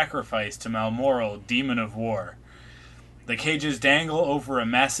be sacrificed to Malmoral, Demon of War. The cages dangle over a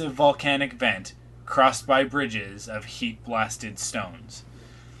massive volcanic vent, crossed by bridges of heat-blasted stones.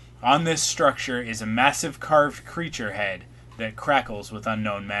 On this structure is a massive carved creature head that crackles with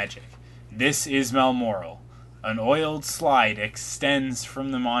unknown magic. This is Malmoral. An oiled slide extends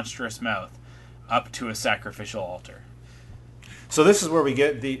from the monstrous mouth up to a sacrificial altar. So this is where we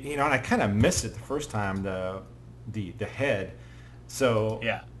get and I kind of missed it the first time, the head. So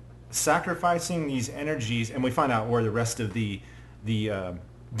sacrificing these energies, and we find out where the rest of the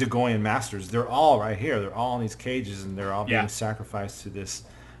Dagoyan masters. They're all right here. They're all in these cages, and they're all being Yeah. sacrificed to this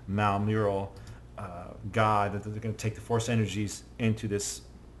Malmural god that they're going to take the force energies into this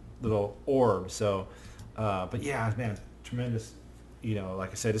little orb. So, but yeah, man, tremendous. You know,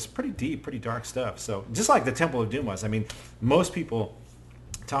 like I said, it's pretty deep, pretty dark stuff. So just like the Temple of Doom was. I mean, most people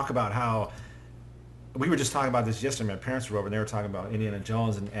talk about how, we were just talking about this yesterday. My parents were over and they were talking about Indiana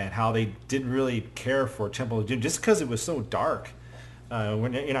Jones and how they didn't really care for Temple of Doom just because it was so dark.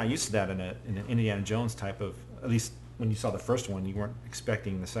 When you're not used to that in an Indiana Jones type of, at least when you saw the first one, you weren't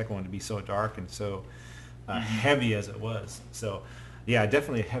expecting the second one to be so dark and so heavy as it was. So yeah,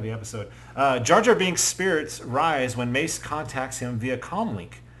 definitely a heavy episode. Jar Jar Binks' spirits rise when Mace contacts him via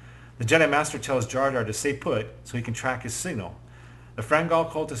comlink. The Jedi Master tells Jar Jar to stay put so he can track his signal. The Frangal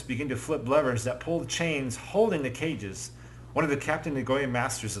cultists begin to flip levers that pull the chains holding the cages. One of the Captain Dagoyan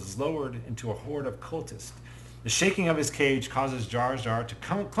Masters is lowered into a horde of cultists. The shaking of his cage causes Jar Jar to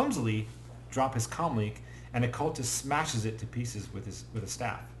clumsily drop his comlink, and the cultist smashes it to pieces with a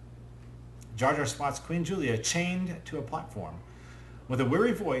staff. Jar Jar spots Queen Julia chained to a platform. With a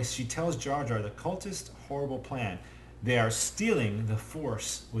weary voice, she tells Jar Jar the cultists' horrible plan. They are stealing the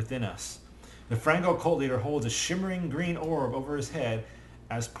force within us. The Frango cult leader holds a shimmering green orb over his head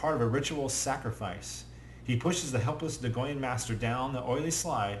as part of a ritual sacrifice. He pushes the helpless Dagoyan Master down the oily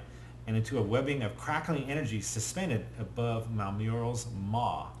slide and into a webbing of crackling energy suspended above Malmural's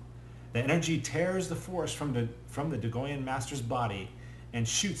maw. The energy tears the force from the Dagoyan Master's body and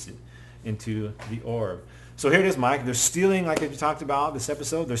shoots it into the orb. So here it is, Mike. They're stealing, like you talked about this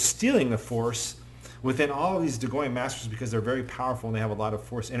episode, they're stealing the force within all of these Dagoyan Masters because they're very powerful and they have a lot of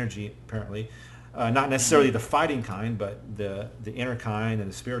force energy, apparently. Not necessarily the fighting kind, but the inner kind and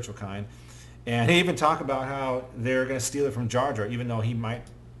the spiritual kind. And they even talk about how they're going to steal it from Jar Jar, even though he might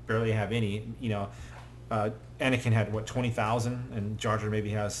barely have any. You know, Anakin had, 20,000, and Jar Jar maybe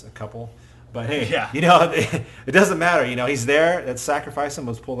has a couple. But hey, Yeah. you know, it doesn't matter. You know, he's there. Let's sacrifice him.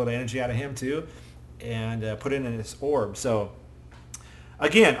 Let's pull that energy out of him too, and put it in his orb. So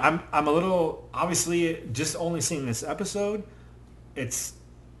again, I'm a little, obviously, just only seeing this episode, it's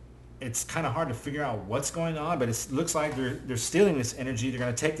kind of hard to figure out what's going on, but it looks like they're stealing this energy. They're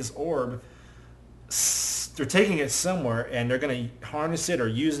going to take this orb, they're taking it somewhere, and they're going to harness it or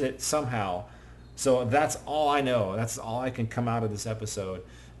use it somehow. So that's all I know. That's all I can come out of this episode.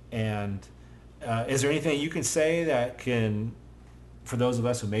 And is there anything you can say that can, for those of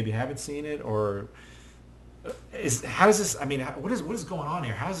us who maybe haven't seen it, or how does this, I mean, what is going on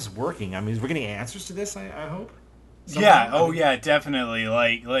here? How is this working? I mean, we're getting answers to this, I hope? Somehow? Yeah. Oh, yeah. Definitely.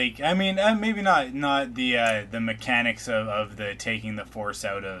 Like. I mean, maybe not the mechanics of the taking the force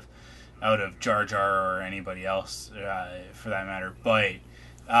out of Jar Jar or anybody else for that matter, but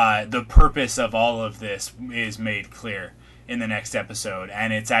the purpose of all of this is made clear in the next episode,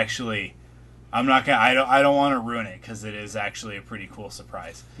 and it's actually, I don't want to ruin it because it is actually a pretty cool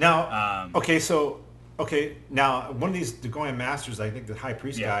surprise. Now, now one of these Dagoyan Masters, I think the High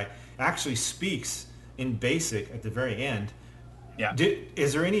Priest guy, actually speaks in basic at the very end. Yeah.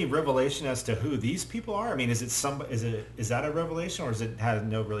 Is there any revelation as to who these people are? I mean, is that a revelation, or does it have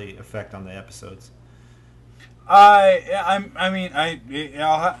no really effect on the episodes? I mean,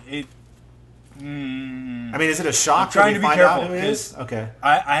 is it a shock? I'm trying to be careful. Who it is? Okay.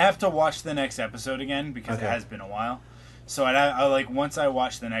 I have to watch the next episode again because it has been a while. So I like, once I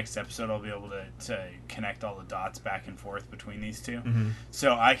watch the next episode, I'll be able to connect all the dots back and forth between these two. Mm-hmm.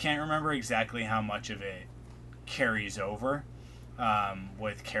 So I can't remember exactly how much of it carries over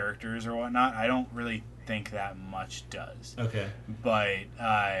with characters or whatnot. I don't really think that much does. Okay. But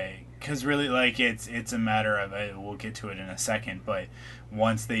because really, like, it's a matter of, we'll get to it in a second, but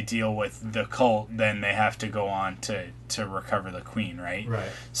once they deal with the cult, then they have to go on to recover the queen, right? Right.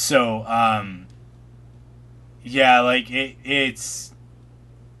 So yeah, like it's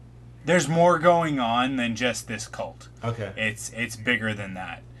there's more going on than just this cult. Okay. It's bigger than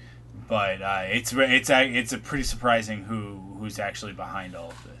that, but it's a pretty surprising who's actually behind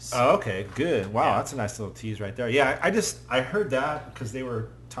all of this. Oh, okay, good. Wow, that's a nice little tease right there. Yeah, I heard that because they were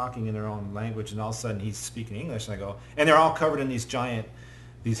talking in their own language, and all of a sudden he's speaking English, and I go, and they're all covered in these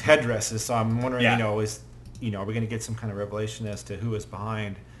headdresses. So I'm wondering, are we going to get some kind of revelation as to who is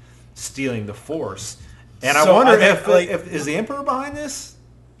behind stealing the Force? And I wonder if is the Emperor behind this,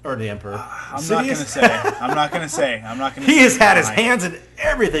 or the Emperor? I'm not going to say. He has had his hands in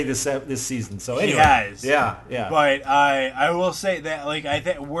everything this season. So anyway, he has. Yeah. But I will say that, like, I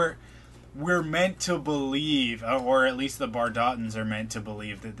think we're meant to believe, or at least the Bardottans are meant to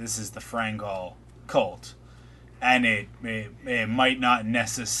believe, that this is the Frangal cult, and it might not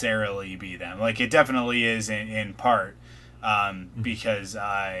necessarily be them. Like, it definitely is in part. because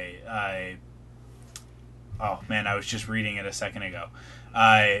I oh man, I was just reading it a second ago.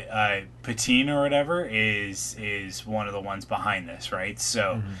 Patine or whatever is one of the ones behind this, right?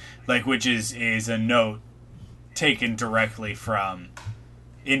 So, like, which is a note taken directly from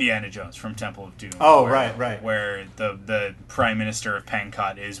Indiana Jones, from Temple of Doom. Oh, where, right. Where the Prime Minister of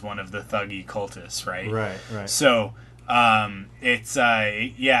Pankot is one of the thuggy cultists, right? Right. So, it's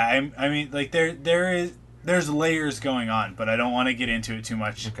yeah. I mean, like there's layers going on, but I don't want to get into it too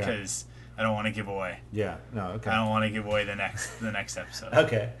much because I don't want to give away. Yeah. No. Okay. I don't want to give away the next episode.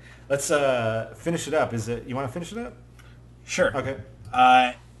 Okay. Let's finish it up. You want to finish it up? Sure. Okay.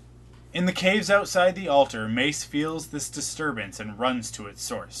 In the caves outside the altar, Mace feels this disturbance and runs to its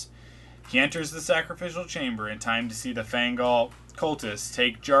source. He enters the sacrificial chamber in time to see the Fangal cultists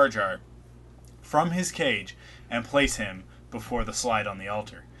take Jar Jar from his cage and place him before the slide on the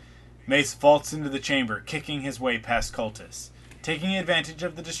altar. Mace vaults into the chamber, kicking his way past cultists. Taking advantage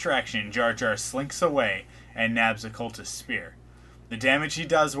of the distraction, Jar Jar slinks away and nabs a cultist's spear. The damage he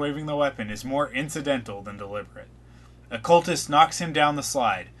does waving the weapon is more incidental than deliberate. A cultist knocks him down the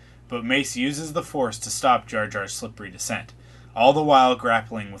slide, but Mace uses the Force to stop Jar Jar's slippery descent, all the while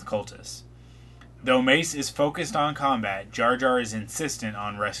grappling with cultists. Though Mace is focused on combat, Jar Jar is insistent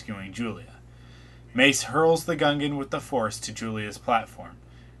on rescuing Julia. Mace hurls the Gungan with the Force to Julia's platform.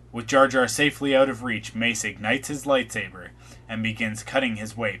 With Jar Jar safely out of reach, Mace ignites his lightsaber and begins cutting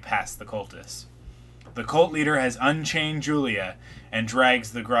his way past the cultists. The cult leader has unchained Julia and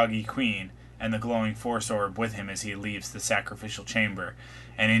drags the groggy queen and the glowing Force orb with him as he leaves the sacrificial chamber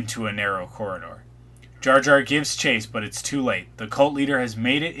and into a narrow corridor. Jar Jar gives chase, but it's too late. The cult leader has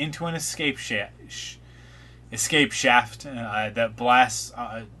made it into an escape shaft that blasts...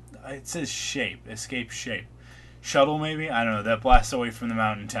 it says escape shape. Shuttle, maybe? I don't know. That blasts away from the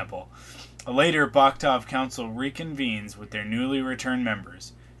mountain temple. Later, Bokhtov Council reconvenes with their newly returned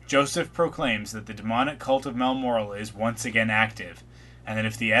members. Joseph proclaims that the demonic cult of Melmoral is once again active, and that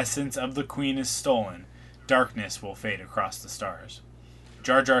if the essence of the Queen is stolen, darkness will fade across the stars.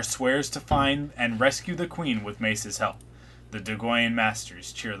 Jar Jar swears to find and rescue the Queen with Mace's help. The Dogoyan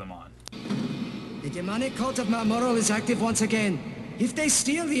masters cheer them on. The demonic cult of Melmoral is active once again. If they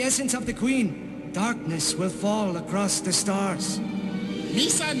steal the essence of the Queen, darkness will fall across the stars.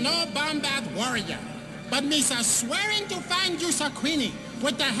 Misa no Bombad warrior, but Misa swearing to find Yusa Queenie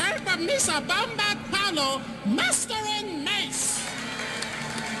with the help of Misa Bombad Paulo, Master and Mace.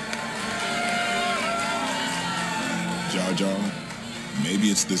 Jar Jar, maybe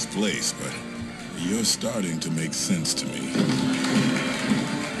it's this place, but you're starting to make sense to me.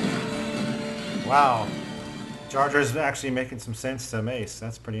 Wow. Jar Jar's actually making some sense to Mace.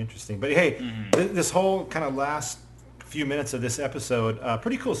 That's pretty interesting. But hey, this whole kind of last few minutes of this episode,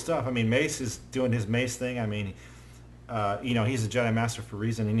 pretty cool stuff. I mean, Mace is doing his Mace thing. I mean, he's a Jedi Master for a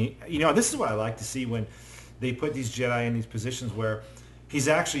reason. And this is what I like to see when they put these Jedi in these positions where he's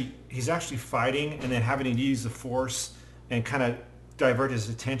actually fighting and then having to use the Force and kind of divert his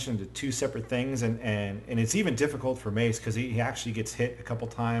attention to two separate things. And it's even difficult for Mace because he actually gets hit a couple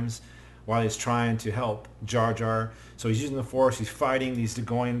times while he's trying to help Jar Jar. So he's using the Force. He's fighting these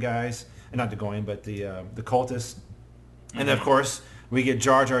Dogoyan guys. Not Dogoyan, but the cultists. And then, of course, we get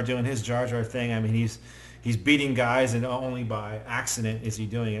Jar Jar doing his Jar Jar thing. I mean, he's beating guys, and only by accident is he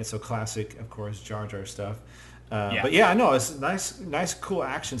doing it. So classic, of course, Jar Jar stuff. But yeah, I know it's a nice, cool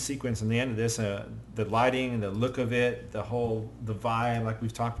action sequence in the end of this. The lighting and the look of it, the vibe, like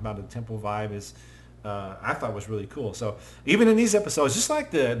we've talked about, the temple vibe is, I thought was really cool. So even in these episodes, just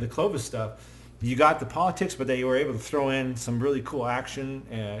like the Clovis stuff, you got the politics, but they were able to throw in some really cool action,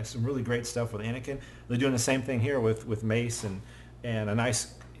 some really great stuff with Anakin. They're doing the same thing here with Mace and a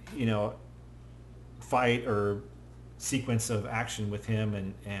nice, fight or sequence of action with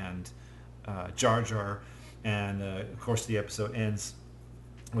him and Jar Jar. And of course, the episode ends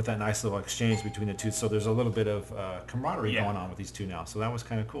with that nice little exchange between the two. So there's a little bit of camaraderie going on with these two now. So that was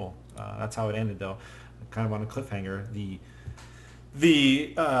kind of cool. That's how it ended, though, kind of on a cliffhanger.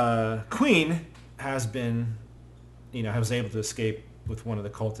 The Queen has been, was able to escape with one of the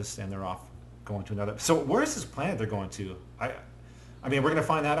cultists, and they're off going to another. So where's this planet they're going to? I mean, we're going to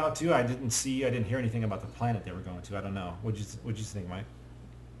find that out too. I didn't hear anything about the planet they were going to. I don't know. What'd you think, Mike?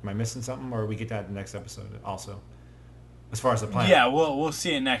 Am I missing something, or we get that in the next episode also? As far as the planet. Yeah, we'll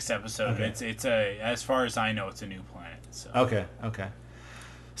see it next episode. Okay. It's as far as I know, it's a new planet. So. Okay.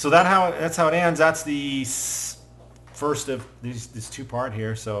 So that's how it ends. That's the first of this 2-part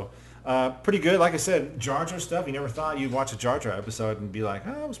here. So pretty good. Like I said, Jar Jar stuff. You never thought you'd watch a Jar Jar episode and be like,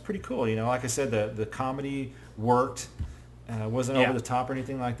 oh, it was pretty cool. Like I said, the comedy worked. Wasn't over the top or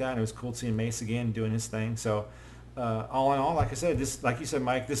anything like that. And it was cool seeing Mace again doing his thing. So all in all, like I said, like you said,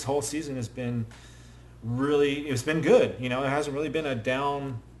 Mike, this whole season has been it's been good. You know, it hasn't really been a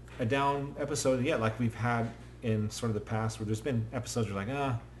down episode yet, like we've had in sort of the past, where there's been episodes where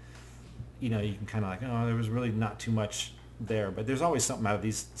like, you know, you can kind of like, there was really not too much there, but there's always something out of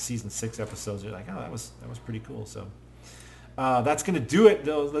these season 6 episodes. You're like, that was pretty cool. So that's gonna do it,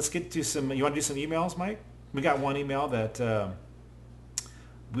 though. Let's get to some. You want to do some emails, Mike? We got one email that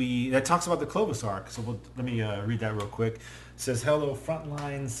that talks about the Clovis arc. So let me read that real quick. It says, "Hello,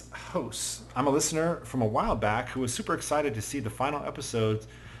 Frontlines hosts. I'm a listener from a while back who was super excited to see the final episodes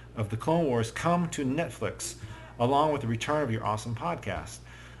of the Clone Wars come to Netflix, along with the return of your awesome podcast.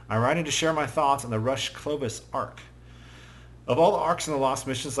 I'm writing to share my thoughts on the Rush Clovis arc. Of all the arcs in the Lost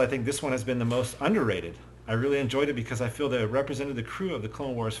Missions, I think this one has been the most underrated. I really enjoyed it because I feel that it represented the crew of the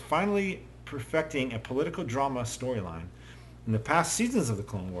Clone Wars finally perfecting a political drama storyline. In the past seasons of the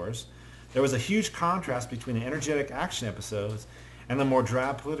Clone Wars, there was a huge contrast between the energetic action episodes and the more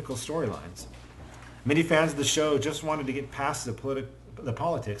drab political storylines. Many fans of the show just wanted to get past the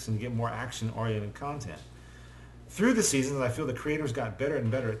politics and get more action-oriented content. Through the seasons, I feel the creators got better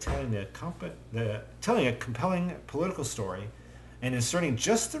and better at telling a compelling political story and inserting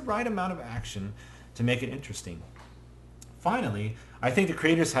just the right amount of action to make it interesting. Finally, I think the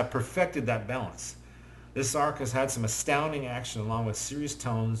creators have perfected that balance. This arc has had some astounding action along with serious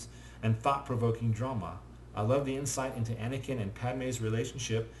tones and thought-provoking drama. I love the insight into Anakin and Padme's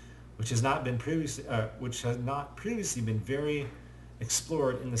relationship, which has not previously been very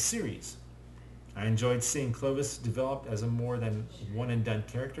explored in the series. I enjoyed seeing Clovis developed as a more than one-and-done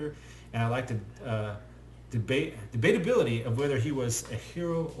character, and I liked the debatability of whether he was a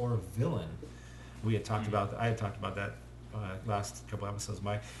hero or a villain. I had talked about that last couple episodes,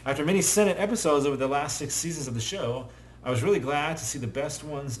 Mike. After many Senate episodes over the last 6 seasons of the show, I was really glad to see the best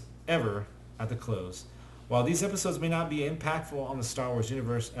ones ever at the close. While these episodes may not be impactful on the Star Wars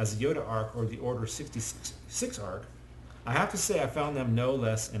universe as the Yoda arc or the Order 66 arc, I have to say I found them no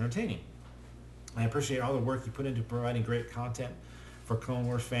less entertaining. I appreciate all the work you put into providing great content for Clone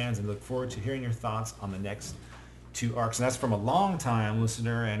Wars fans and look forward to hearing your thoughts on the next 2 arcs." And that's from a long-time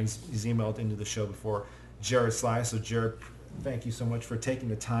listener, and he's emailed into the show before, Jared Sly. So Jared, thank you so much for taking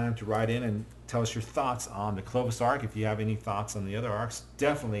the time to write in and tell us your thoughts on the Clovis arc. If you have any thoughts on the other arcs,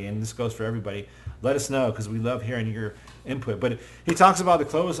 definitely, and this goes for everybody, let us know, because we love hearing your input. But he talks about the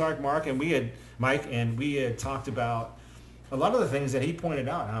Clovis arc, Mike, and we had talked about a lot of the things that he pointed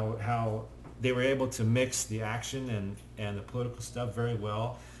out, how they were able to mix the action and the political stuff very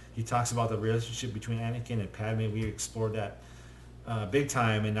well. He talks about the relationship between Anakin and Padme. We explored that big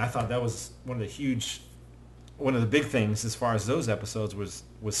time, and I thought that was one of the big things as far as those episodes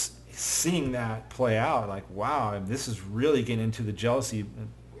was seeing that play out. Like, wow, this is really getting into the jealousy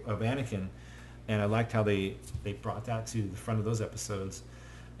of Anakin, and I liked how they brought that to the front of those episodes.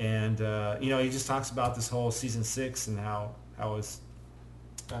 And he just talks about this whole season 6 and how it's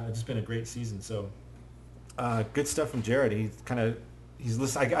just been a great season. So good stuff from Jared. He's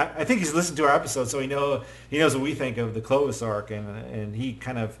listened. I think he's listened to our episode, so he knows what we think of the Clovis arc, and he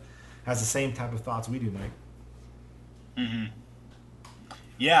kind of has the same type of thoughts we do, Mike. Mm-hmm.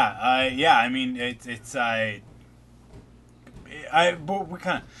 Yeah. I mean, but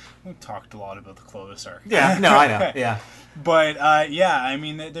we talked a lot about the Clovis arc. Yeah. No, I know. Yeah. But I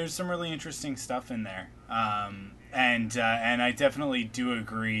mean, there's some really interesting stuff in there. And I definitely do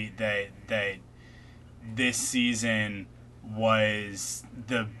agree that this season was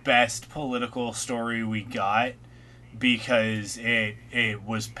the best political story we got, because it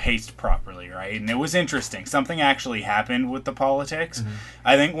was paced properly, right? And it was interesting. Something actually happened with the politics. Mm-hmm.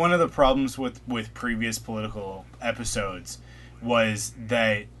 I think one of the problems with previous political episodes was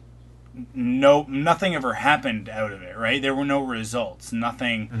that nothing ever happened out of it, right? There were no results.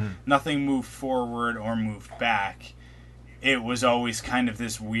 Nothing moved forward or moved back. It was always kind of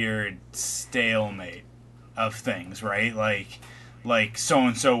this weird stalemate of things, right? Like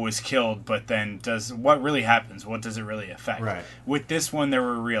so-and-so was killed, but then what really happens? What does it really affect? Right. With this one, there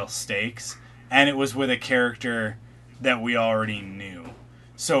were real stakes, and it was with a character that we already knew.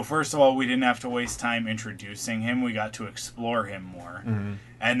 So first of all, we didn't have to waste time introducing him. We got to explore him more. Mm-hmm.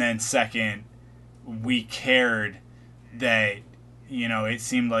 And then second, we cared that, it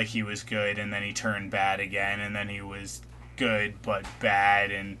seemed like he was good, and then he turned bad again, and then he was good but bad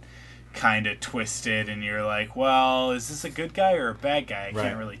and kind of twisted, and you're like, well, is this a good guy or a bad guy? I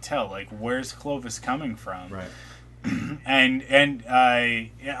can't really tell. Like, where's Clovis coming from? Right. and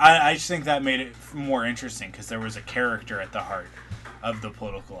I just think that made it more interesting, because there was a character at the heart of the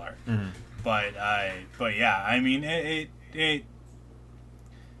political arc. Mm-hmm. But yeah, I mean,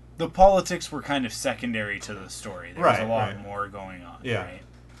 the politics were kind of secondary to the story. There was a lot more going on. Yeah. Right?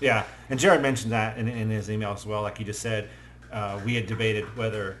 Yeah. And Jared mentioned that in his email as well. Like he just said, we had debated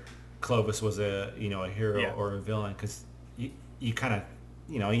whether Clovis was a hero or a villain, because you kind of,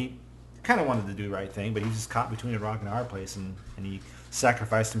 he kind of wanted to do the right thing, but he was just caught between a rock and a hard place, and he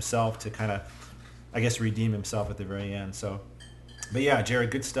sacrificed himself to kind of, I guess, redeem himself at the very end. So, but yeah, Jared,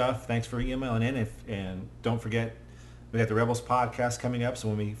 good stuff. Thanks for emailing in. And don't forget, we got the Rebels podcast coming up. So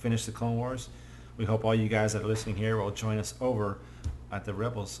when we finish the Clone Wars, we hope all you guys that are listening here will join us over at the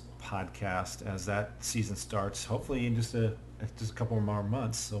Rebels podcast as that season starts. Hopefully in just a couple more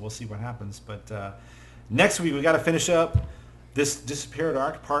months. So we'll see what happens. But next week we got to finish up this Disappeared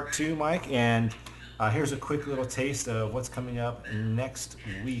arc, part 2, Mike. And here's a quick little taste of what's coming up next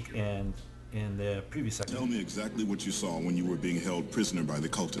week and in the previous section. Tell me exactly what you saw when you were being held prisoner by the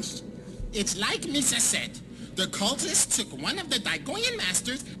cultists. It's like Misa said. The cultists took one of the Dagoyan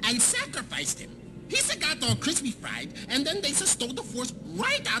masters and sacrificed him. Misa got all crispy fried, and then they stole the force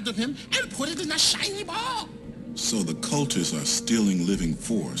right out of him and put it in a shiny ball. So the cultists are stealing living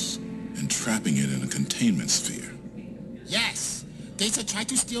force and trapping it in a containment sphere. Yes. They tried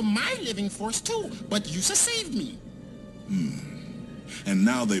to steal my living force too, but Yusa saved me. And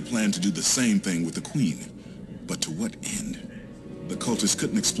now they plan to do the same thing with the Queen. But to what end? The cultists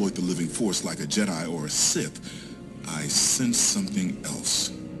couldn't exploit the living force like a Jedi or a Sith. I sense something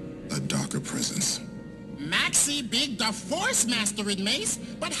else. A darker presence. Maxie Big the Force Master in Mace,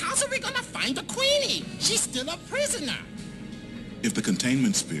 but how's we gonna find the Queenie? She's still a prisoner. If the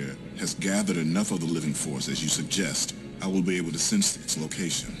containment sphere has gathered enough of the living force as you suggest, I will be able to sense its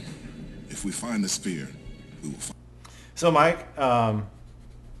location. If we find the sphere, we will find... So Mike,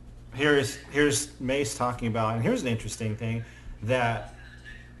 here's Mace talking about, and here's an interesting thing, that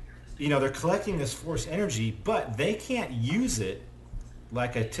they're collecting this force energy, but they can't use it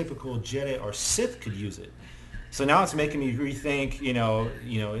like a typical Jedi or Sith could use it. So now it's making me rethink,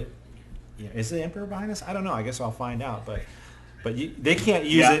 is the Emperor behind this? I don't know. I guess I'll find out. But they can't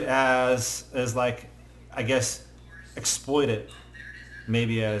use it as like, I guess, exploit it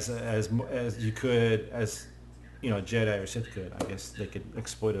maybe as you could as Jedi or Sith could. I guess they could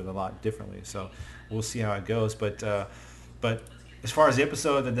exploit it a lot differently. So we'll see how it goes. But as far as the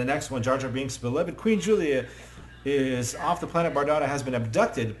episode, the next one, Jar Jar Binks' beloved Queen Julia is off the planet Bardata, has been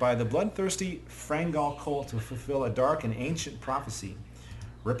abducted by the bloodthirsty Frangal cult to fulfill a dark and ancient prophecy.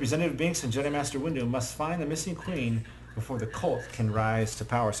 Representative Binks and Jedi Master Windu must find the missing queen before the cult can rise to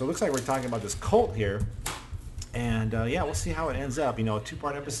power. So it looks like we're talking about this cult here. And we'll see how it ends up. A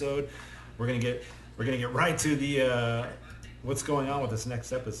 2-part episode. We're gonna get right to the what's going on with this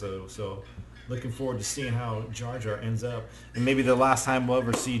next episode. So looking forward to seeing how Jar Jar ends up, and maybe the last time we'll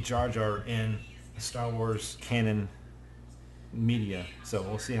ever see Jar Jar in Star Wars canon media. So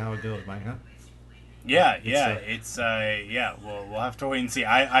we'll see how it goes, Mike. Huh? Yeah. We'll have to wait and see.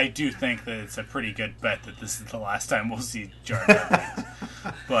 I do think that it's a pretty good bet that this is the last time we'll see Jar Jar.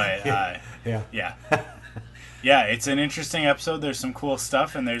 But yeah, it's an interesting episode. There's some cool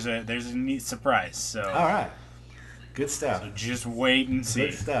stuff, and there's a neat surprise. So all right, good stuff. So just wait and see.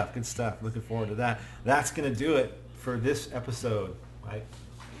 Good stuff. Looking forward to that. That's gonna do it for this episode, Mike.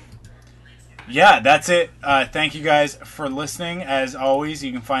 Yeah, that's it. Thank you guys for listening. As always,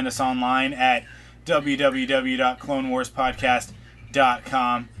 you can find us online at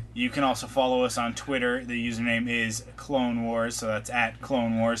www.clonewarspodcast.com. You can also follow us on Twitter. The username is Clone Wars, so that's at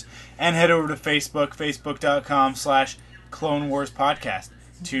Clone Wars. And head over to Facebook, facebook.com/Clone Wars Podcast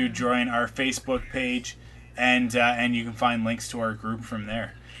to join our Facebook page, and you can find links to our group from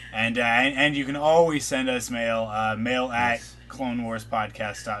there. And you can always send us mail at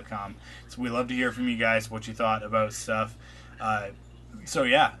clonewarspodcast.com. So we love to hear from you guys, what you thought about stuff. That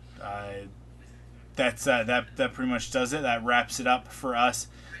pretty much does it. That wraps it up for us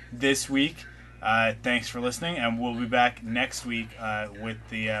this week. Thanks for listening, and we'll be back next week with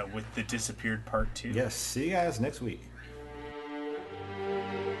the Disappeared Part 2. Yes, see you guys next week.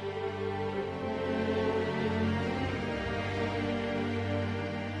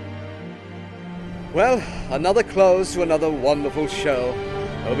 Well, another close to another wonderful show.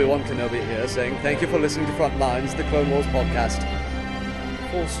 Obi-Wan Kenobi here, saying thank you for listening to Frontlines, the Clone Wars podcast. The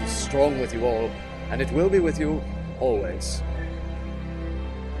Force is strong with you all, and it will be with you always.